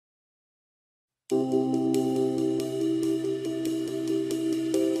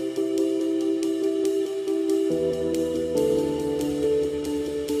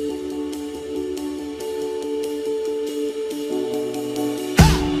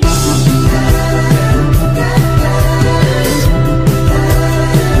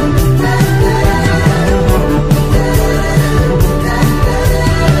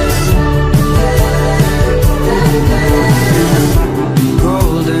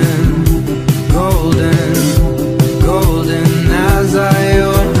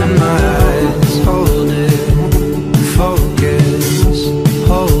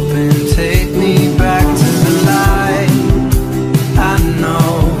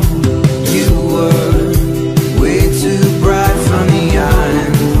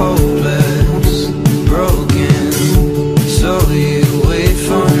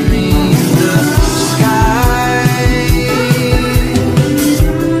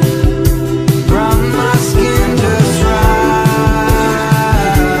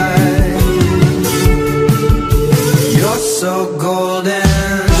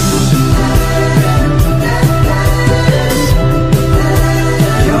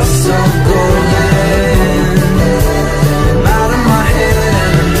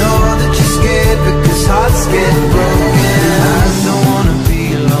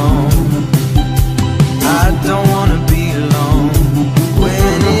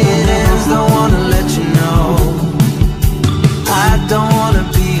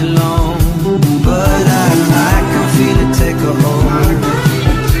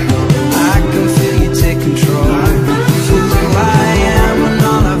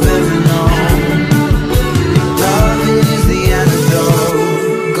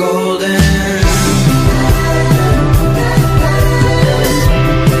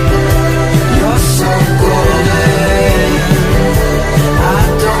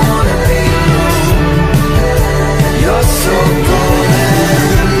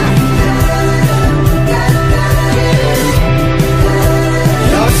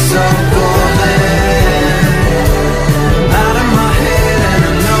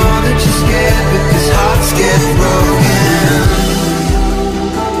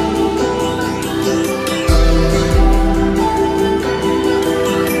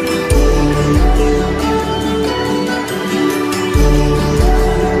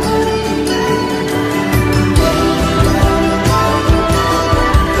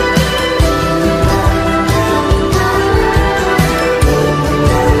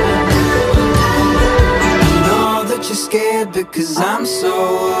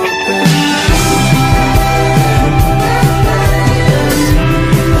open.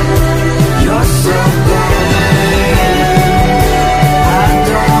 You're so golden, I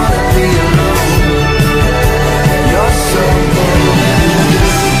don't wanna be alone. You're so golden,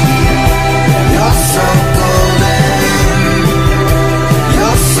 you're so golden,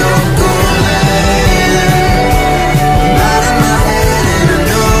 you're so golden. Not in my head and I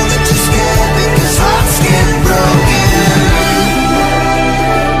know that you're scared because hearts get broken.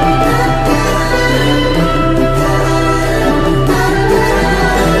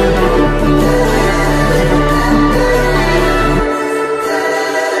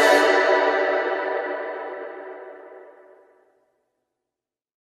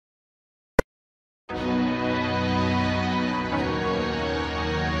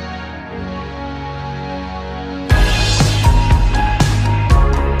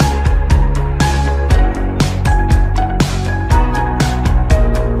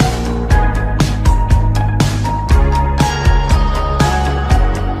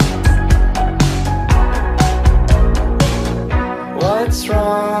 What's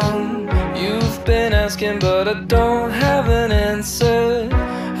wrong? You've been asking, but I don't have an answer.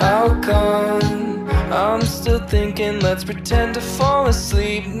 How come? I'm still thinking, let's pretend to fall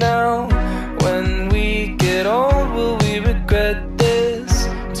asleep now. When we get old, will we regret this?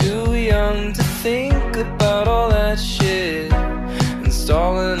 Too young to think about all that shit. And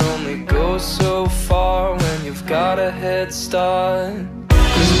stalling only goes so far when you've got a head start.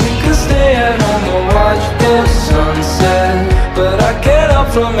 Cause we could stay at home or watch the sunset, but I can't help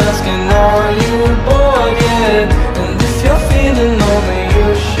from asking, are you bored yet? And if you're feeling lonely, you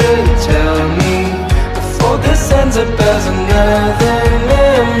should tell me before this ends up as another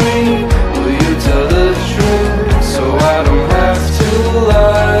memory. Will you tell the truth so I don't have to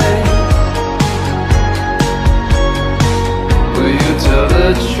lie? Will you tell the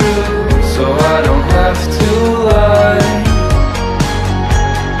truth so I don't have to lie?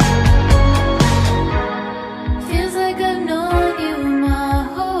 Feels like I've known you my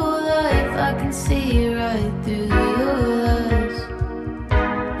whole life. I can see right through your lies.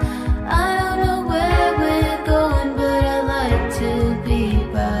 I don't know where we're going, but I like to be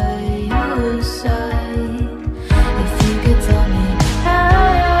by your side. If you could tell me how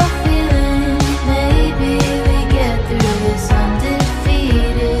you're feeling, maybe we get through this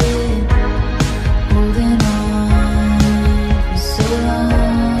undefeated. Holding on for so long.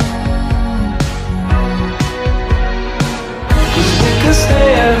 Cause we could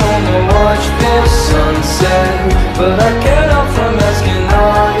stay at home and watch the sunset, but I can't help from asking,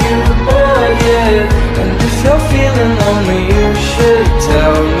 are you bored yet? And if you're feeling lonely, you should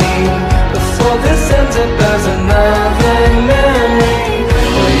tell me before this ends up as another memory.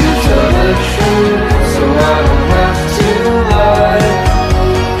 Will you tell the truth so I don't have to lie?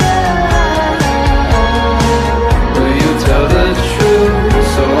 Will you tell the truth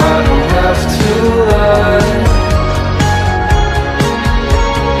so I don't have to lie?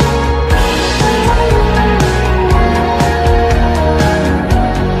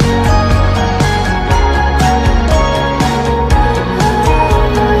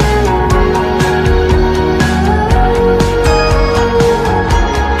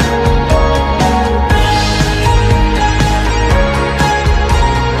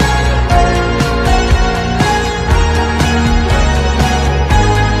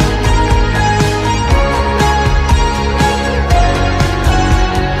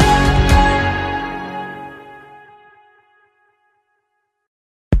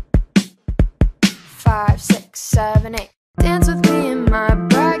 Five, six, seven, eight. Dance with me in my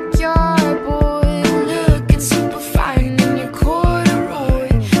backyard, boy. Looking super fine in your corduroy.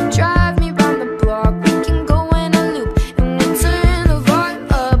 Drive me round the block, we can go in a loop, and we'll turn the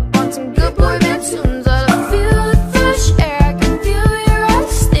vibe up on some good boy band tunes. I feel the fresh air, I can feel your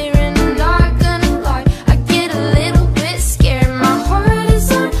eyes staring. I'm not gonna lie, I get a little bit scared. My heart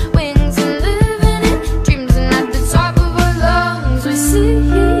is on wings and living in dreams, and at the top of our lungs we see.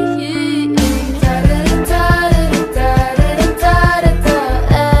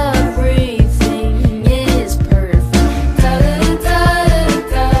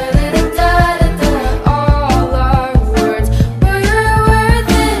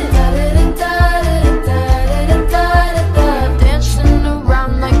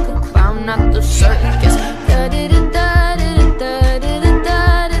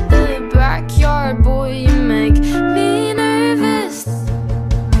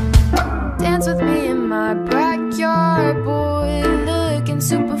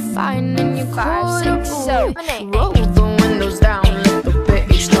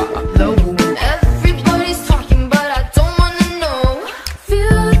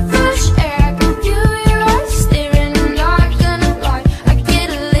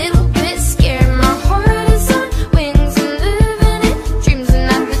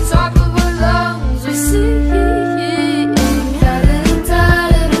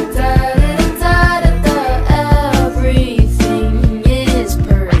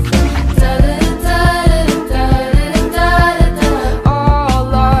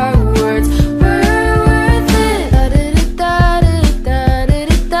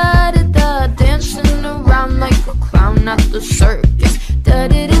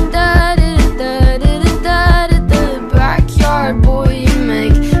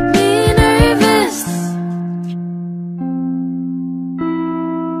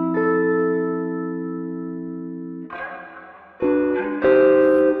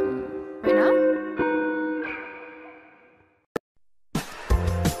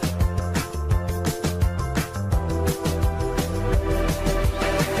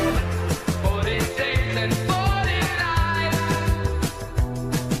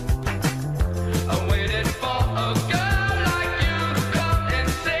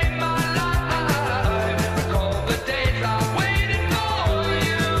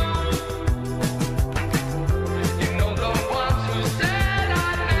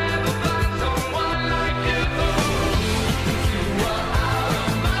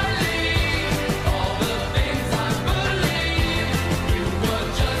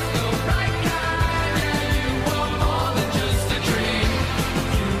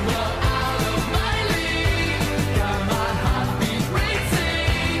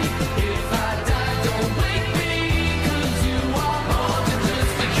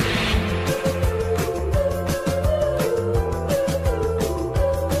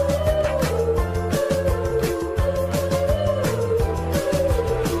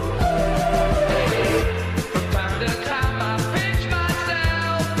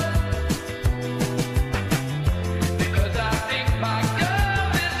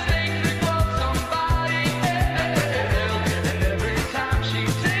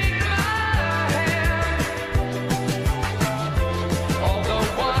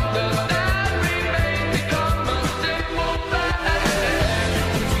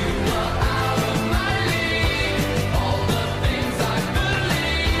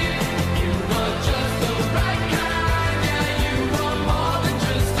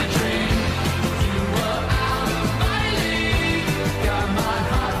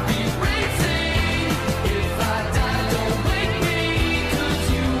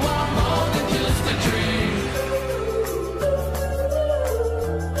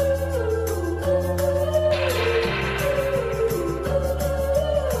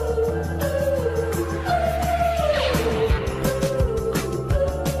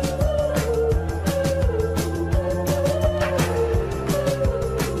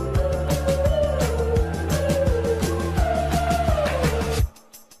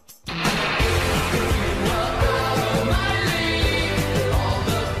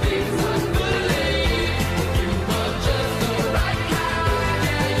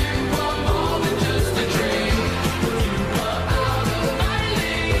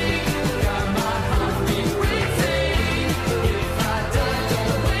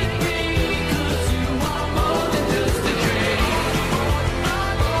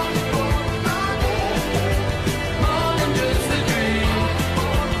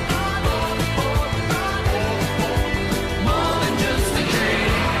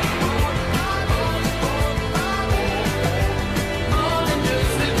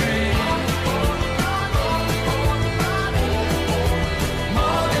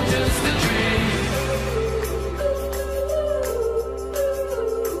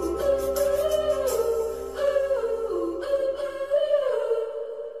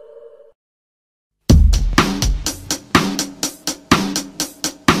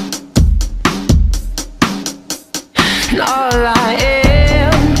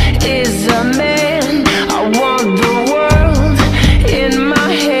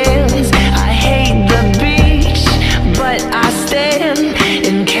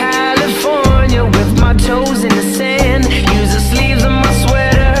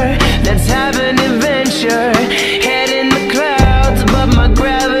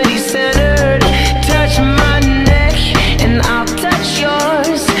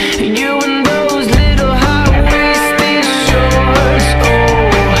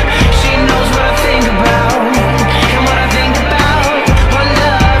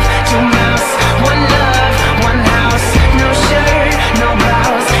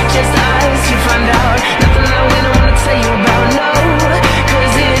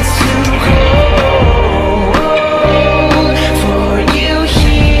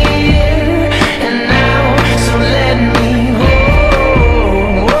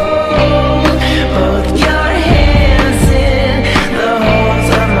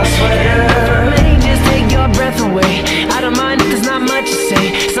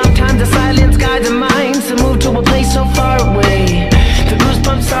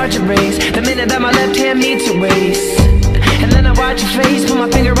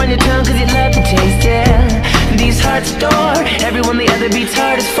 the beats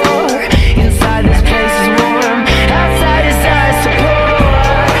hard as four. Inside this place is warm, outside is ice to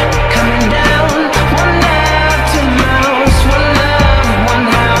pour. Coming down, one love, two mouths, one love, one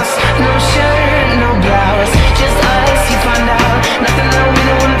house. No shirt, no blouse, just us, you find out. Nothing that we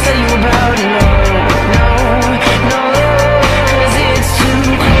don't wanna tell you about. No, no, no, 'cause it's too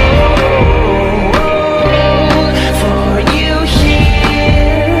cold for you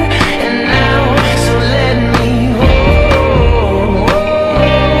here and now. So let me hold,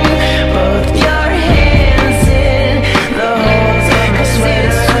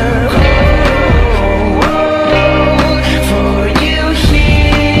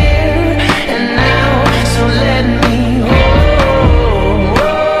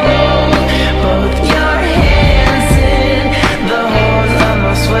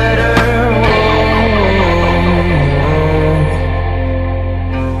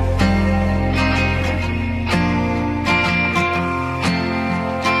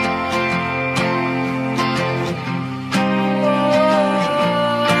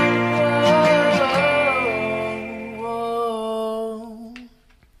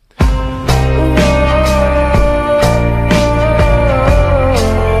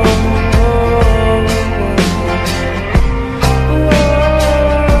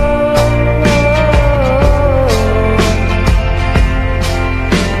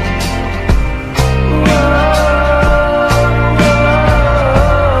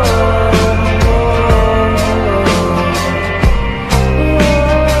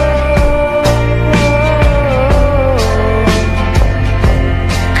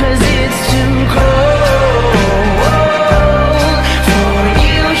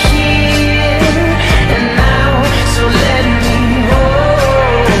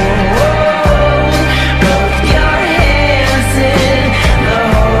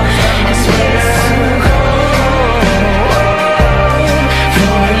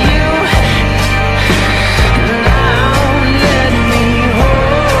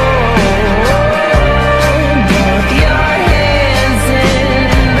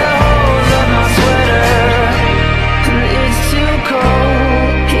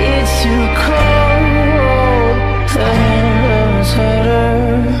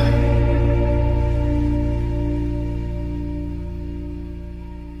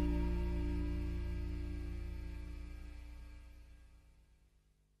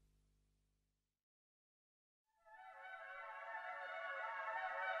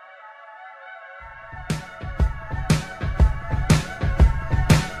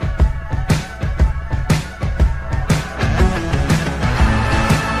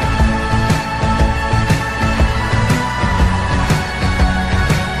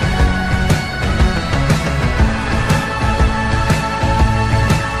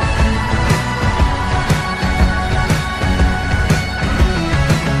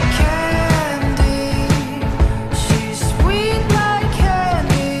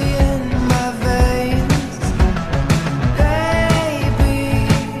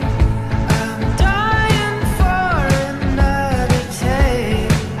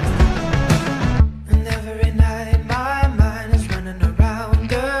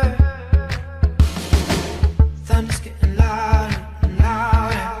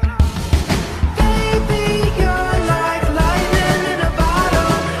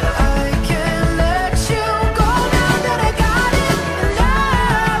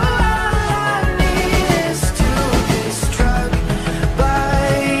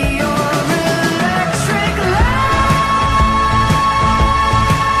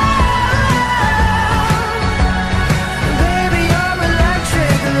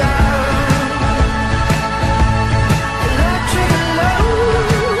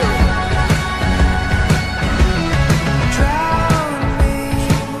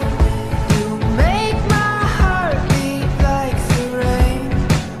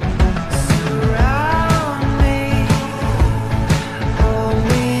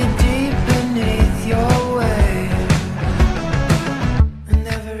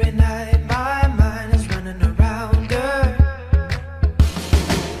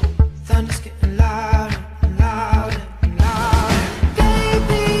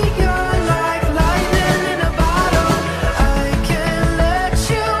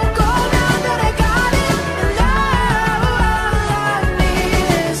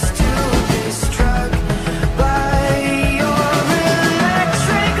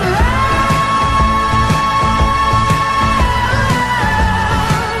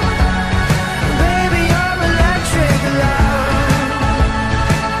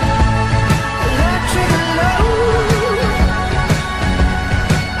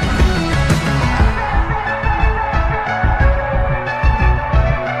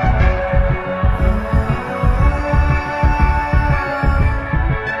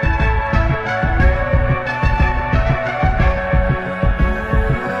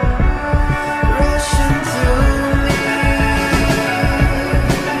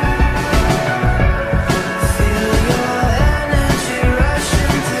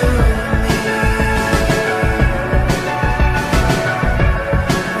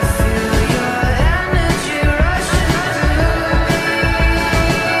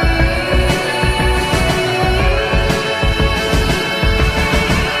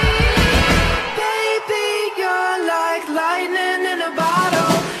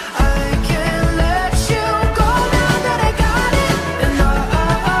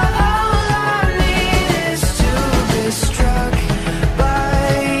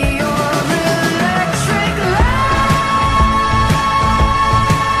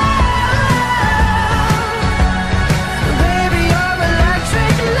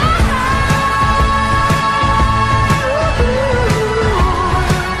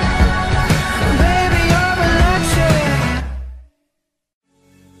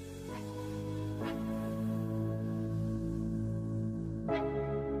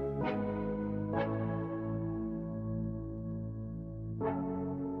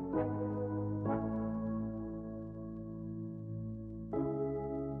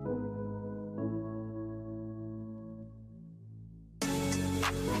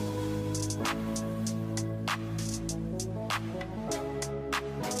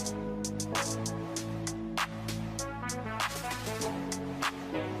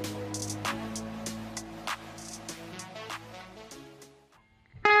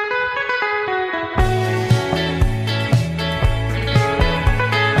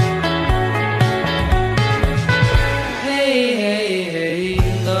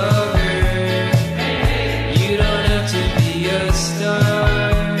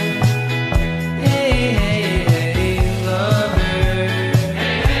 are. Hey, hey, hey, lover,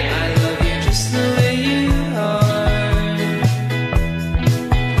 I love you just the way you are.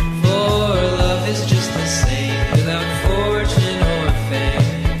 For love is just the same without fortune or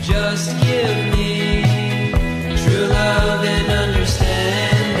fame. Just give me true love and understanding.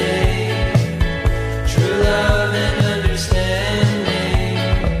 True love and understanding.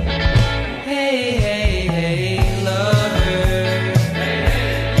 Hey, hey, hey, lover,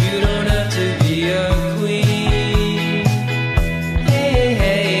 you don't have to be a queen. Hey,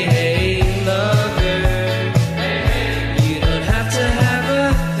 hey, hey, lover, you don't have to have a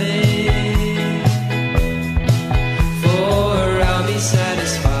thing. For I'll be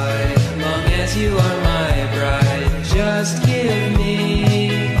satisfied long as you are my bride. Just give me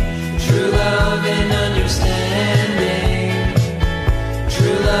true love and understanding.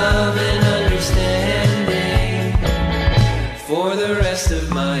 True love and understanding for the rest of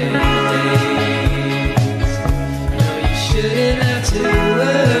my days. No, you shouldn't have to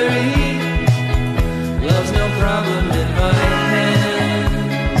worry. Love's no problem in my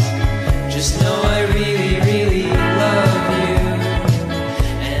hands. Just know I really, really love you.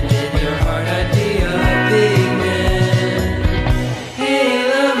 And in your heart I'd be a big man. Hey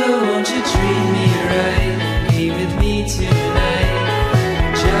lover, won't you treat me right? Be with me tonight.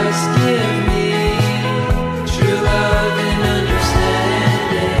 Just give me true love and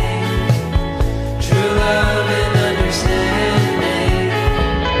understanding. True love and understanding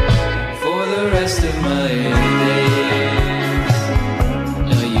for the rest of my days.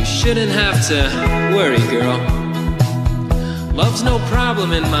 No, you shouldn't have to worry, girl. Love's no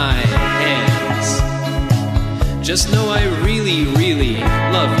problem in my hands. Just know I really, really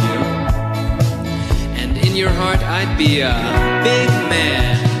love you. And in your heart I'd be a big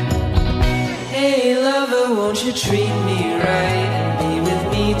man. Hey lover, won't you treat me right and be with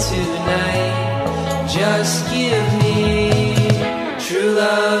me tonight? Just give me true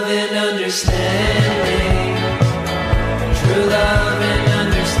love and understanding. True love and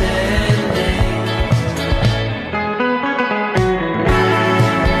understanding.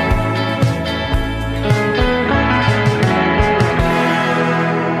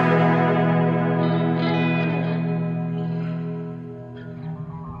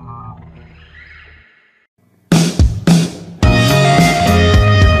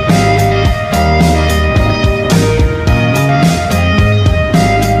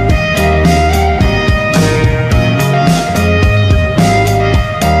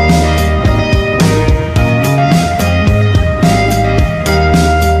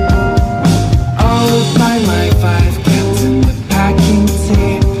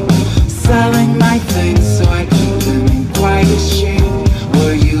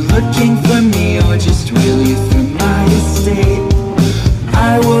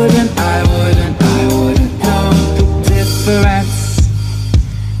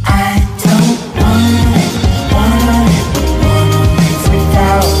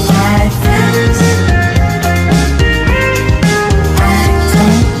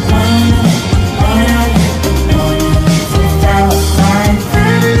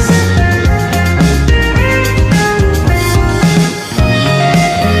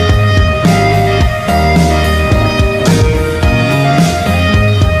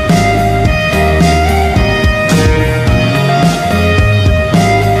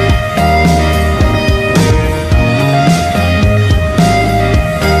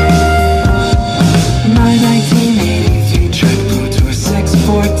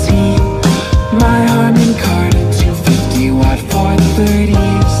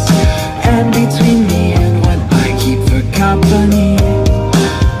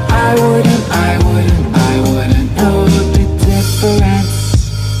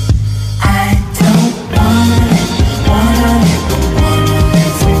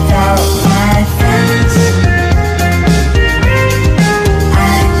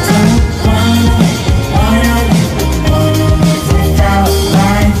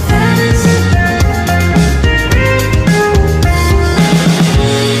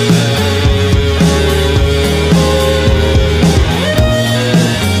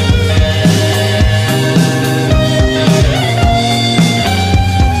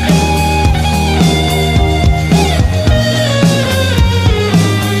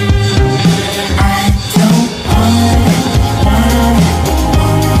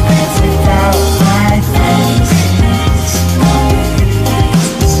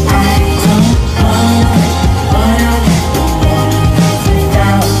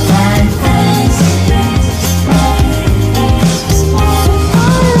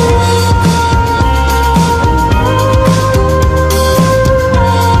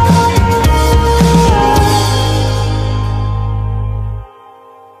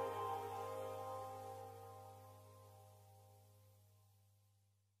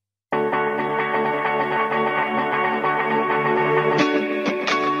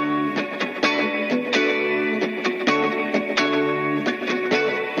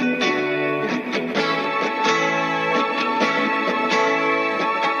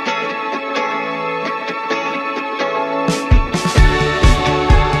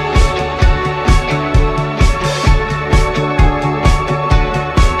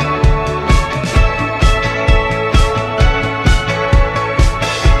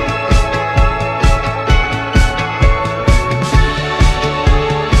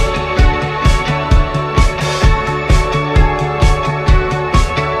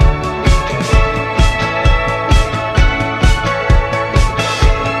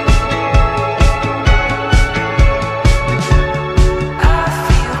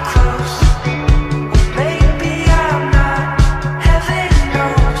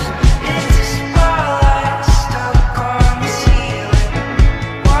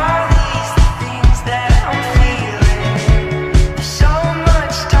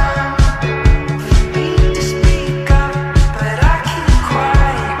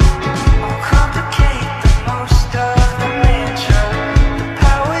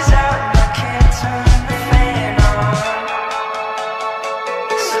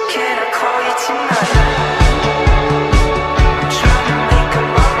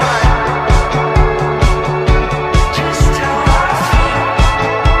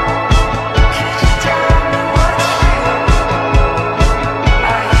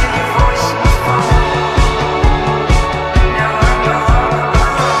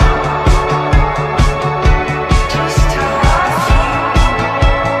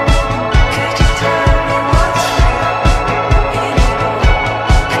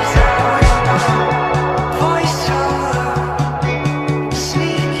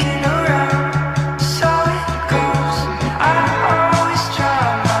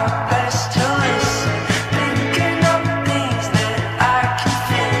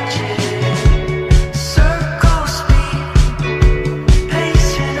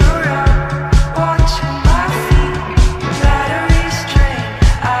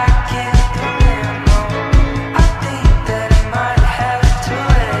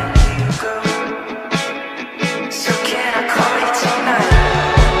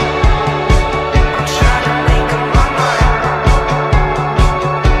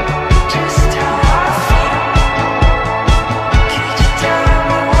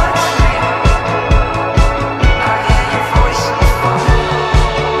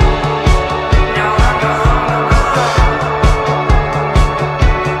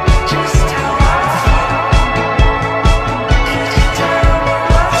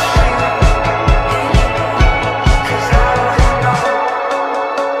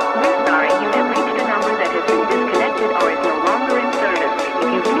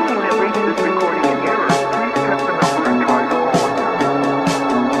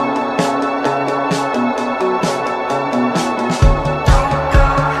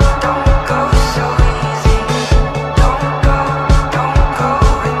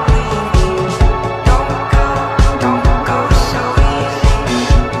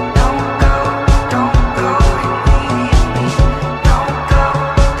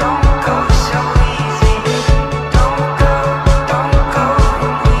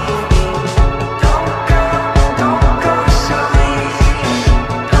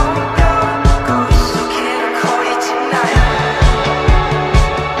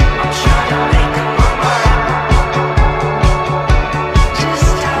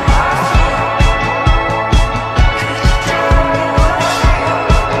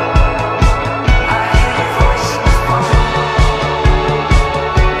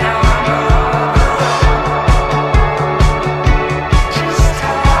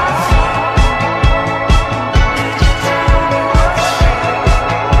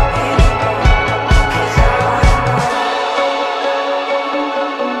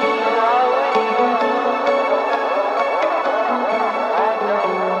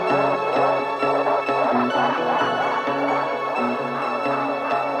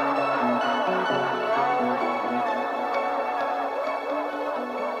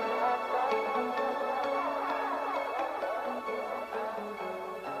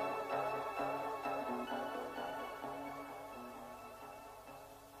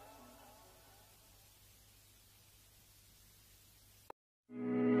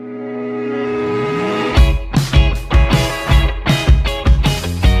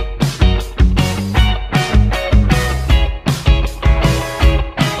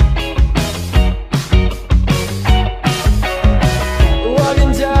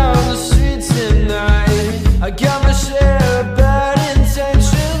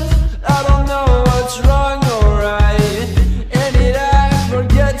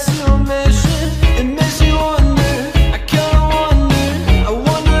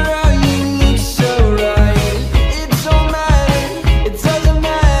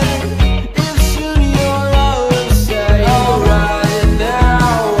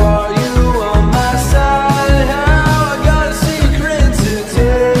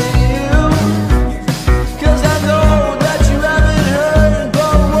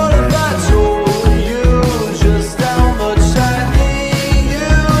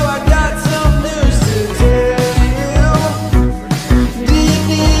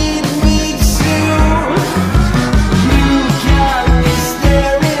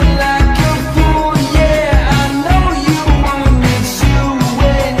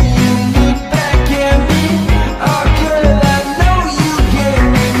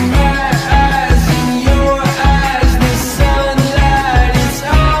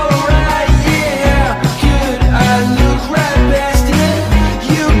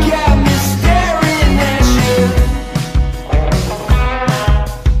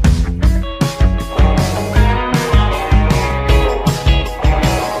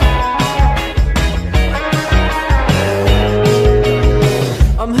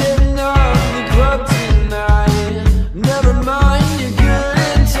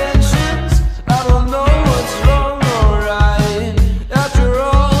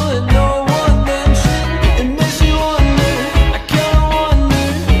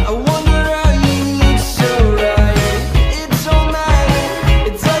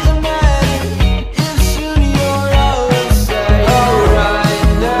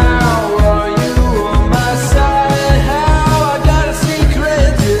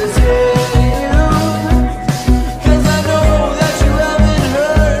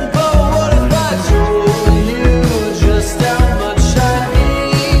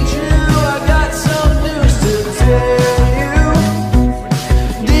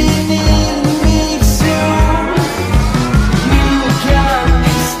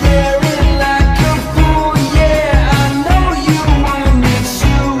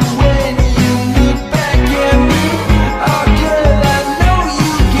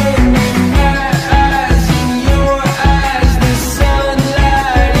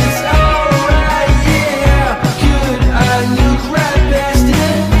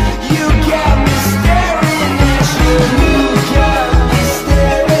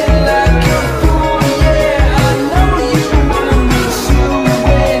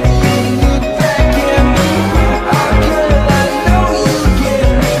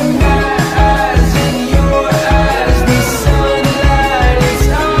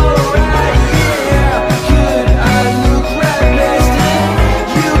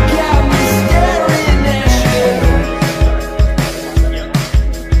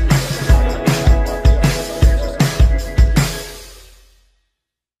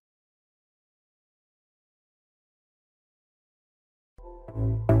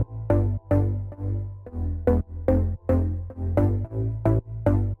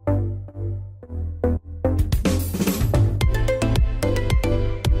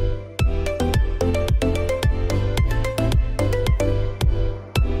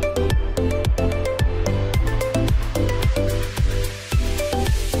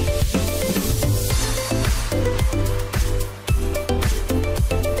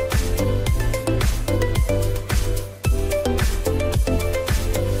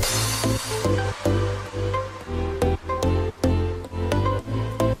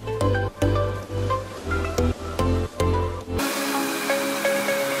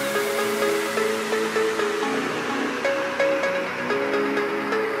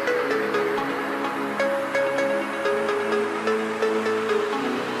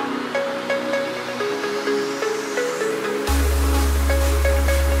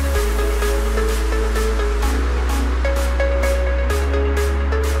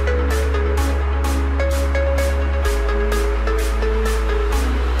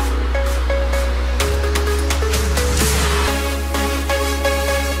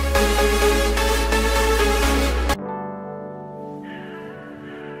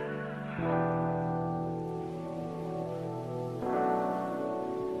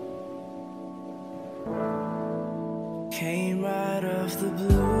 Came right off the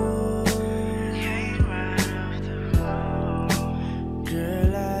blue.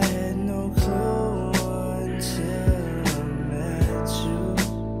 Girl, I had no clue until I met you.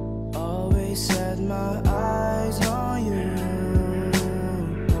 Always had my eyes on you.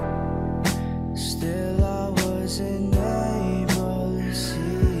 Still I wasn't able to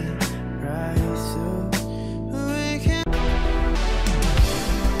see right through. We can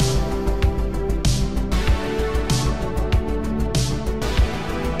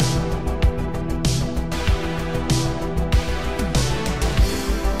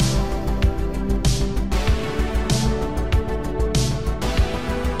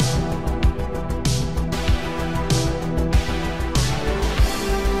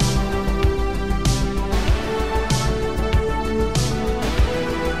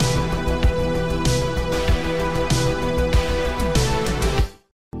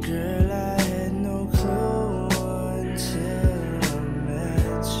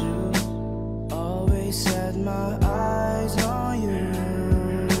had my eyes on you.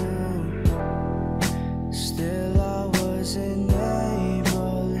 Still I wasn't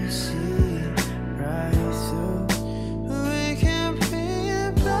able to see right through. We can bring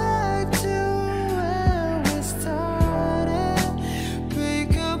it back to where we started.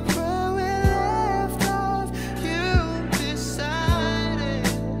 Pick up where we left off. You decided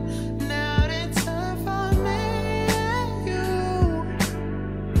now it's time for me and you.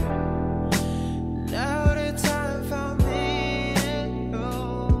 Now the time for me and you.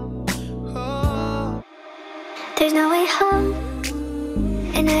 Oh. There's no way home,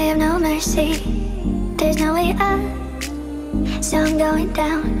 and I have no mercy. There's no way up, so I'm going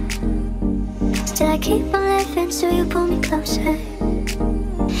down. Still I keep on living, so you pull me closer.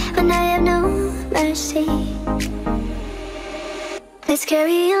 When I have no mercy. Let's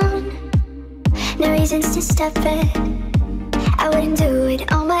carry on, no reasons to stop it. I wouldn't do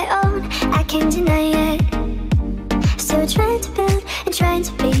it on my